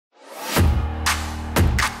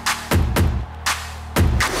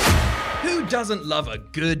doesn't love a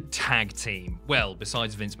good tag team? Well,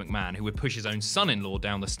 besides Vince McMahon, who would push his own son-in-law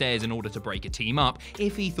down the stairs in order to break a team up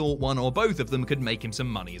if he thought one or both of them could make him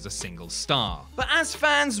some money as a single star. But as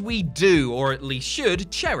fans, we do, or at least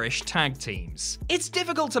should, cherish tag teams. It's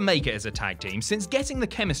difficult to make it as a tag team since getting the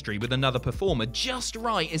chemistry with another performer just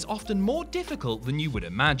right is often more difficult than you would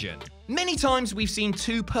imagine. Many times we've seen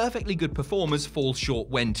two perfectly good performers fall short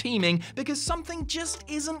when teaming because something just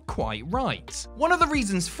isn't quite right. One of the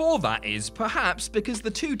reasons for that is perhaps because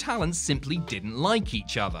the two talents simply didn't like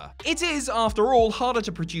each other. It is, after all, harder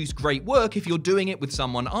to produce great work if you're doing it with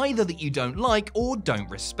someone either that you don't like or don't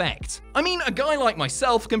respect. I mean, a guy like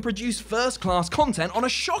myself can produce first-class content on a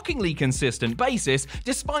shockingly consistent basis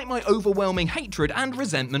despite my overwhelming hatred and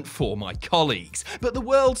resentment for my colleagues. But the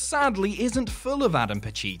world sadly isn't full of Adam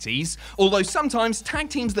Pacitis. Although sometimes tag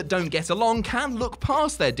teams that don't get along can look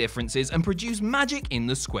past their differences and produce magic in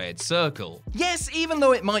the squared circle. Yes, even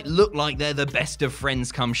though it might look like they're the best of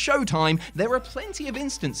friends come showtime, there are plenty of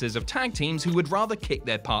instances of tag teams who would rather kick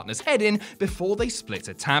their partner's head in before they split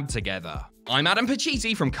a tab together. I'm Adam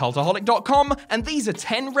Paciti from Cultaholic.com, and these are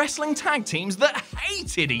 10 wrestling tag teams that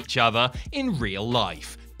hated each other in real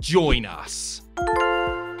life. Join us.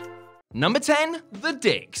 Number 10, the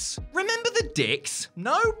Dicks. Remember the Dicks?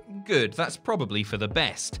 No? Good, that's probably for the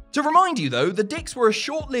best. To remind you though, the Dicks were a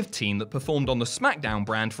short-lived team that performed on the SmackDown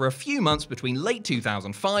brand for a few months between late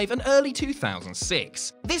 2005 and early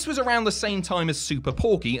 2006. This was around the same time as Super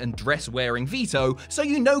Porky and dress-wearing Vito, so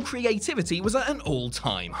you know creativity was at an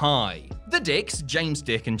all-time high. The Dicks, James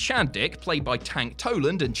Dick and Chad Dick, played by Tank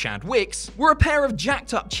Toland and Chad Wicks, were a pair of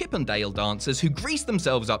jacked-up Chippendale dancers who greased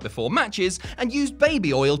themselves up before matches and used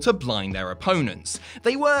baby oil to blind their opponents.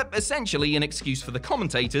 They were essentially an excuse for the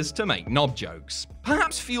commentators to make knob jokes.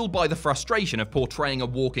 Perhaps fueled by the frustration of portraying a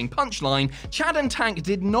walking punchline, Chad and Tank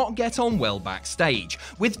did not get on well backstage,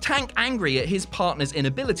 with Tank angry at his partner's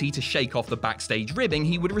inability to shake off the backstage ribbing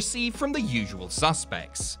he would receive from the usual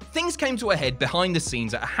suspects. Things came to a head behind the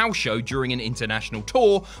scenes at a house show during an international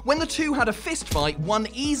tour when the two had a fistfight won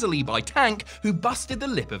easily by Tank, who busted the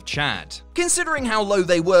lip of Chad. Considering how low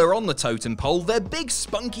they were on the totem pole, their big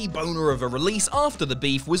spunky boner of a release after the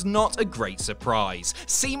beef was not a great surprise.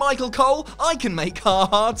 See, Michael Cole? I can make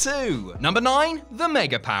ha-ha too. Number 9, the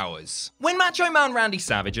Mega Powers. When Macho Man Randy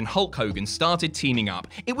Savage and Hulk Hogan started teaming up,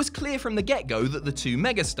 it was clear from the get-go that the two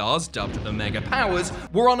megastars, dubbed the Mega Powers,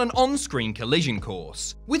 were on an on-screen collision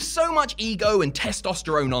course. With so much ego and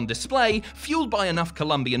testosterone on display, fueled by enough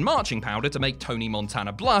Colombian marching powder to make Tony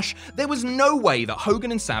Montana blush, there was no way that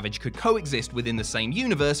Hogan and Savage could coexist within the same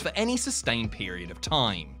universe for any sustained period of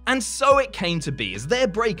time. And so it came to be, as their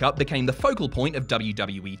breakup became the focal point of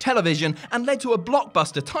WWE television and led to a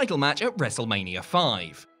blockbuster title match at WrestleMania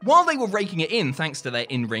 5. While they were raking it in thanks to their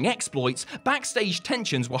in-ring exploits, backstage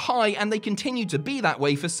tensions were high and they continued to be that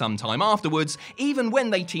way for some time afterwards, even when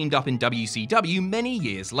they teamed up in WCW many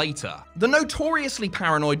years later. The notoriously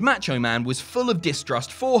paranoid Macho Man was full of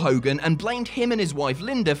distrust for Hogan and blamed him and his wife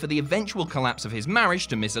Linda for the eventual collapse of his marriage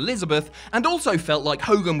to Miss Elizabeth, and also felt like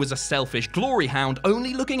Hogan was a selfish glory hound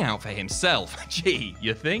only looking out for himself. Gee,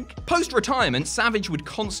 you think? Post-retirement, Savage would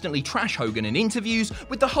constantly trash Hogan in interviews,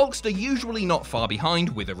 with the Hulkster usually not far behind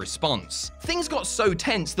with a response. Things got so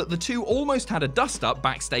tense that the two almost had a dust-up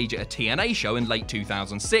backstage at a TNA show in late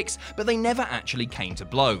 2006, but they never actually came to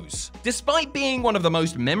blows. Despite being one of the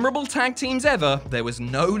most memorable tag teams ever, there was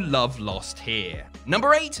no love lost here.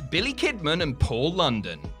 Number 8, Billy Kidman and Paul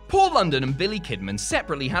London. Paul London and Billy Kidman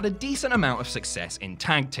separately had a decent amount of success in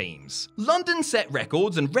tag teams. London set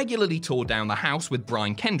records and regularly toured down the house with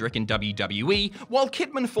Brian Kendrick in WWE, while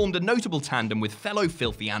Kidman formed a notable tandem with fellow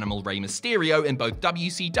filthy animal Rey Mysterio in both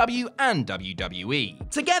WCW and WWE.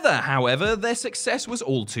 Together, however, their success was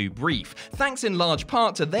all too brief, thanks in large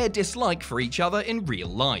part to their dislike for each other in real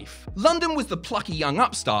life. London was the plucky young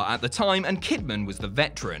upstart at the time, and Kidman was the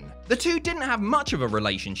veteran. The two didn't have much of a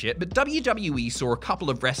relationship, but WWE saw a couple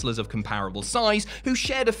of wrestlers of comparable size who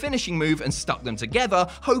shared a finishing move and stuck them together,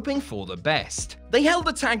 hoping for the best. They held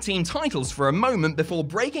the tag team titles for a moment before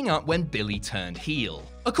breaking up when Billy turned heel.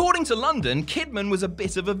 According to London, Kidman was a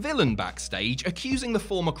bit of a villain backstage, accusing the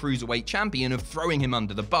former Cruiserweight champion of throwing him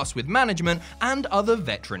under the bus with management and other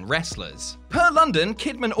veteran wrestlers. Per London,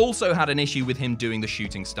 Kidman also had an issue with him doing the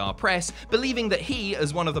shooting star press, believing that he,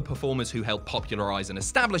 as one of the performers who helped popularize and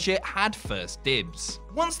establish it, had first dibs.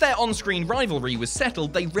 Once their on-screen rivalry was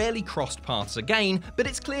settled, they rarely crossed paths again, but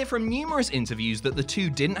it's clear from numerous interviews that the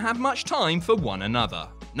two didn't have much time for one another.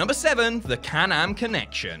 Number 7, the Can-Am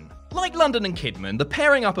Connection. Like London and Kidman, the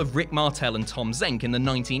pairing up of Rick Martel and Tom Zenk in the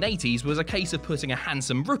 1980s was a case of putting a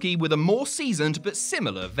handsome rookie with a more seasoned but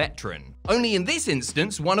similar veteran. Only in this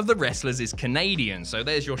instance, one of the wrestlers is Canadian, so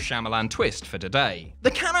there's your Shyamalan twist for today.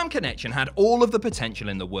 The Can-Am Connection had all of the potential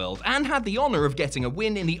in the world and had the honour of getting a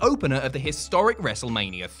win in the opener of the historic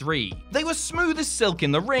WrestleMania 3. They were smooth as silk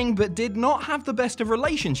in the ring, but did not have the best of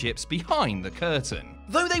relationships behind the curtain.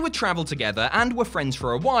 Though they would travel together and were friends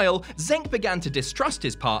for a while, Zenk began to distrust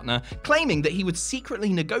his partner, claiming that he would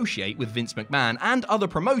secretly negotiate with Vince McMahon and other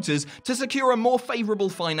promoters to secure a more favourable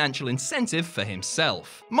financial incentive for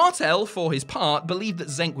himself. Martel, for his part, believed that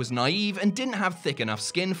Zenk was naive and didn't have thick enough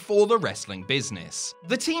skin for the wrestling business.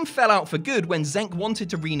 The team fell out for good when Zenk wanted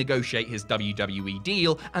to renegotiate his WWE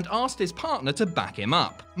deal and asked his partner to back him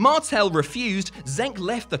up. Martel refused, Zenk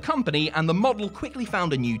left the company, and the model quickly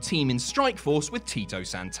found a new team in Strikeforce with Tito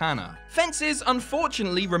Santana. Fences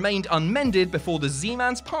unfortunately remained unmended before the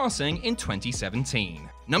Z-Man's passing in 2017.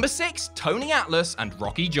 Number 6, Tony Atlas and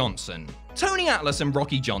Rocky Johnson. Tony Atlas and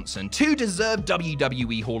Rocky Johnson, two deserved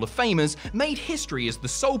WWE Hall of Famers, made history as the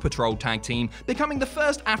Soul Patrol tag team, becoming the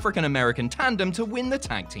first African-American tandem to win the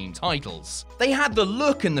tag team titles. They had the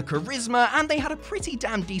look and the charisma, and they had a pretty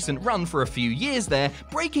damn decent run for a few years there,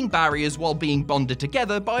 breaking barriers while being bonded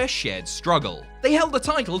together by a shared struggle. They held the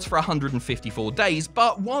titles for 154 days,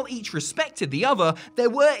 but while each respected the other, there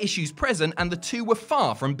were issues present and the two were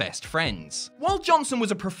far from best friends. While Johnson was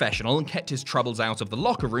a professional and kept his troubles out of the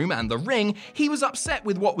locker room and the ring, he was upset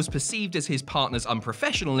with what was perceived as his partner's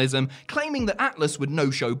unprofessionalism, claiming that Atlas would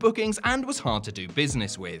no-show bookings and was hard to do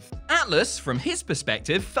business with. Atlas, from his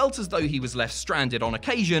perspective, felt as though he was left stranded on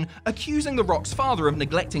occasion, accusing The Rock's father of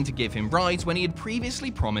neglecting to give him rides when he had previously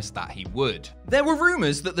promised that he would. There were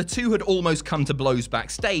rumours that the two had almost come to blows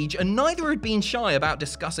backstage, and neither had been shy about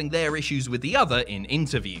discussing their issues with the other in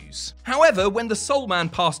interviews. However, when the Soul Man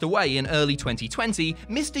passed away in early 2020,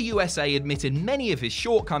 Mr. USA admitted many of his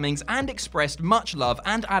shortcomings and expressed much love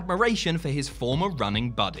and admiration for his former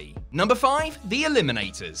running buddy. Number 5, The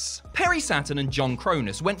Eliminators. Perry Saturn and John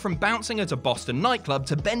Kronus went from bouncing at a Boston nightclub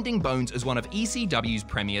to bending bones as one of ECW's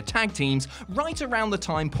premier tag teams right around the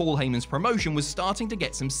time Paul Heyman's promotion was starting to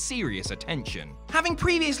get some serious attention. Having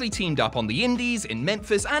previously teamed up on the Indies, in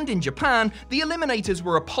Memphis, and in Japan, the Eliminators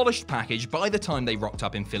were a polished package by the time they rocked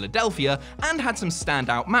up in Philadelphia and had some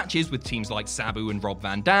standout matches with teams like Sabu and Rob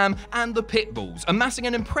Van Dam and the Pitbulls, amassing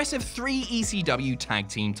an impressive 3 ECW tag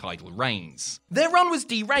team title reigns. Their run was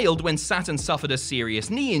derailed when Saturn suffered a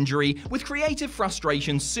serious knee injury, with creative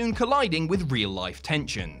frustrations soon colliding with real-life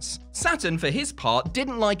tensions. Saturn, for his part,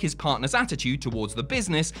 didn't like his partner's attitude towards the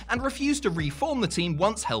business and refused to reform the team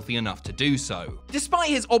once healthy enough to do so. Despite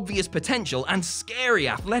his obvious potential and scary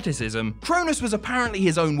athleticism, Kronus was apparently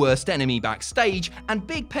his own worst enemy backstage, and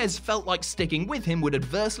Big Pez felt like sticking with him would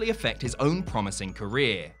adversely affect his own promising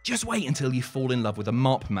career. Just wait until you fall in love with a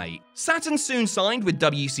mop, mate. Saturn soon signed with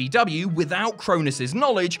WCW without Kronus'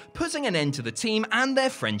 knowledge, putting an end to the team and their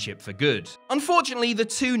friendship for good. Unfortunately, the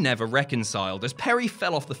two never reconciled, as Perry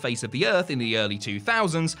fell off the face of the earth in the early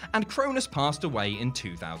 2000s, and Kronus passed away in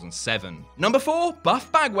 2007. Number 4,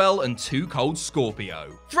 Buff Bagwell and Too Cold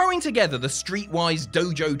Scorpio. Throwing together the streetwise,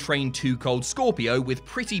 dojo-trained Too Cold Scorpio with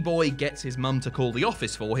pretty boy gets his mum to call the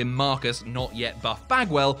office for him Marcus not yet Buff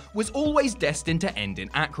Bagwell was always destined to end in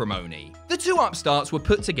acrimony. The two upstarts were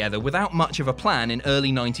put together without much of a plan in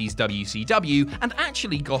early 90s WCW and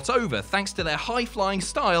actually got over thanks to their high-flying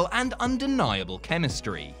style and undeniable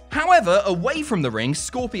chemistry. However, away from the ring,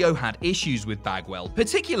 Scorpio had issues with Bagwell,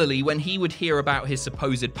 particularly when he would hear about his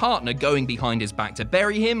supposed partner going behind his back to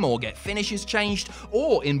bury him or get finishes changed,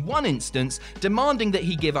 or in one instance, demanding that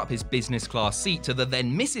he give up his business class seat to the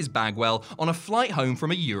then Mrs. Bagwell on a flight home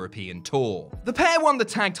from a European tour. The pair won the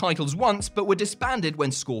tag titles once, but were disbanded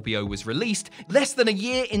when Scorpio was released, less than a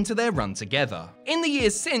year into their run together. In the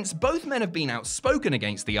years since, both men have been outspoken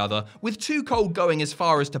against the other, with Too Cold going as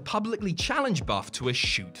far as to publicly challenge Buff to a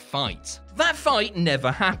shoot fight. That fight never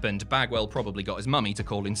happened. Bagwell probably got his mummy to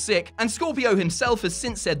call in sick, and Scorpio himself has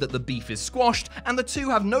since said that the beef is squashed and the two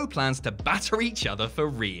have no plans to batter each other for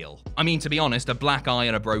real. I mean, to be honest, a black eye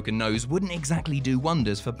and a broken nose wouldn't exactly do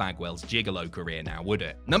wonders for Bagwell's gigolo career now, would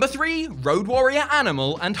it? Number 3, Road Warrior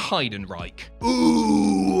Animal and Heidenreich.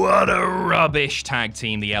 Ooh, what a rubbish tag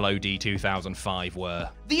team the LOD 2005 were.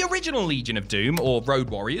 The original Legion of Doom, or Road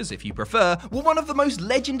Warriors if you prefer, were one of the most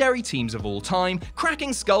legendary teams of all time,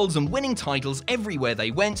 cracking skulls and winning titles everywhere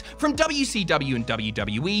they went, from WCW and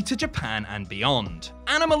WWE to Japan and beyond.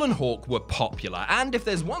 Animal and Hawk were popular, and if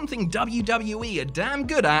there's one thing WWE are damn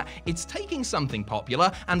good at, it's taking something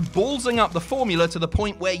popular and ballsing up the formula to the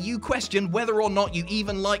point where you question whether or not you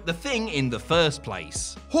even like the thing in the first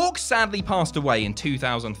place. Hawk sadly passed away in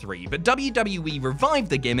 2003, but WWE revived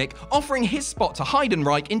the gimmick, offering his spot to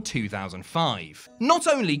Heidenreich in 2005. Not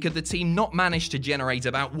only could the team not manage to generate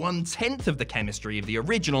about 1/10 of the chemistry of the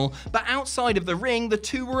original, but outside of the ring, the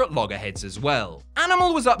two were at loggerheads as well.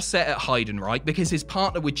 Animal was upset at Heidenreich because his partner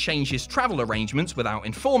would change his travel arrangements without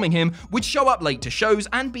informing him, would show up late to shows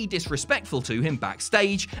and be disrespectful to him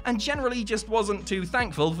backstage, and generally just wasn't too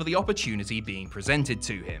thankful for the opportunity being presented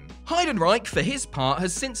to him. Heidenreich, for his part,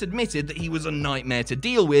 has since admitted that he was a nightmare to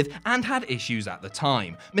deal with and had issues at the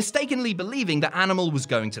time, mistakenly believing that Animal was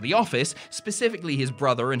going to the office, specifically his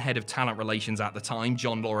brother and head of talent relations at the time,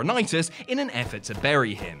 John Laurinaitis, in an effort to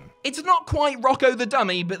bury him. It's not quite Rocco the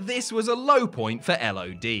Dummy, but this was a low point for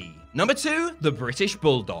LOD. Number 2, the British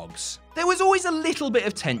Bulldogs. There was always a little bit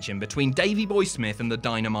of tension between Davey Boy Smith and the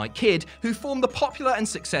Dynamite Kid, who formed the popular and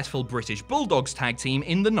successful British Bulldogs tag team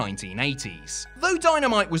in the 1980s. Though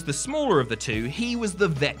Dynamite was the smaller of the two, he was the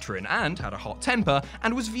veteran and had a hot temper,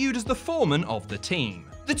 and was viewed as the foreman of the team.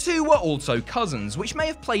 The two were also cousins, which may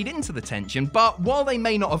have played into the tension, but while they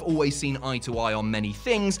may not have always seen eye to eye on many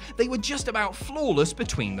things, they were just about flawless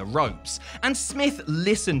between the ropes. And Smith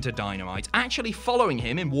listened to Dynamite, actually following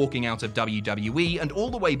him in walking out of WWE and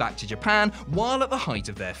all the way back to Japan while at the height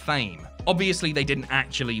of their fame. Obviously, they didn't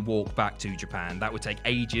actually walk back to Japan. That would take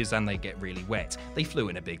ages and they'd get really wet. They flew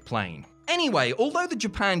in a big plane. Anyway, although the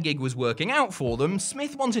Japan gig was working out for them,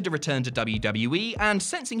 Smith wanted to return to WWE, and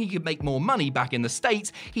sensing he could make more money back in the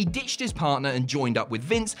States, he ditched his partner and joined up with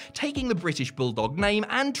Vince, taking the British Bulldog name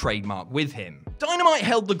and trademark with him. Dynamite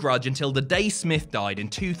held the grudge until the day Smith died in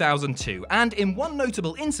 2002, and in one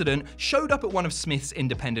notable incident, showed up at one of Smith's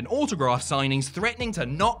independent autograph signings threatening to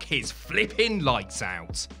knock his flippin' lights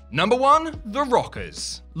out. Number 1, the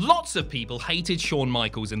Rockers. Lots of people hated Shawn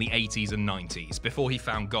Michaels in the 80s and 90s, before he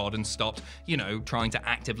found God and stopped, trying to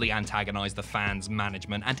actively antagonize the fans,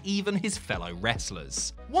 management, and even his fellow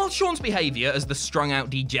wrestlers. While Shawn's behavior as the strung-out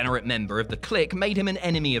degenerate member of the Clique made him an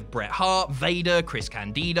enemy of Bret Hart, Vader, Chris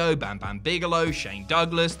Candido, Bam Bam Bigelow, Shane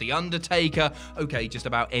Douglas, The Undertaker, okay, just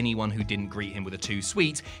about anyone who didn't greet him with a too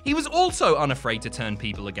sweet, he was also unafraid to turn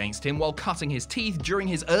people against him while cutting his teeth during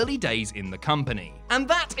his early days in the company. And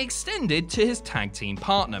that extended to his tag team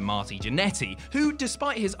partner, Marty Jannetty, who,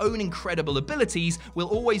 despite his own incredible abilities, will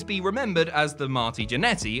always be remembered as the Marty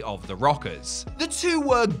Jannetty of the Rockers. The two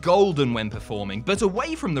were golden when performing, but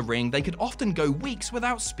away from the ring, they could often go weeks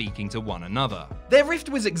without speaking to one another. Their rift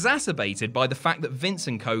was exacerbated by the fact that Vince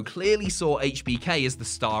 & Co. clearly saw HBK as the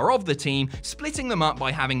star of the team, splitting them up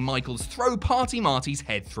by having Michaels throw Party Marty's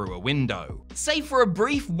head through a window. Save for a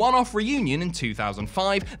brief one-off reunion in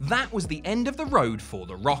 2005, that was the end of the road for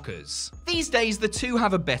the Rockers. These days, the two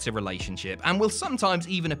have a better relationship and will sometimes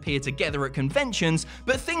even appear together at conventions,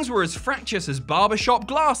 but things were as fractious as barbershop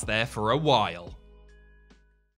glass there for a while.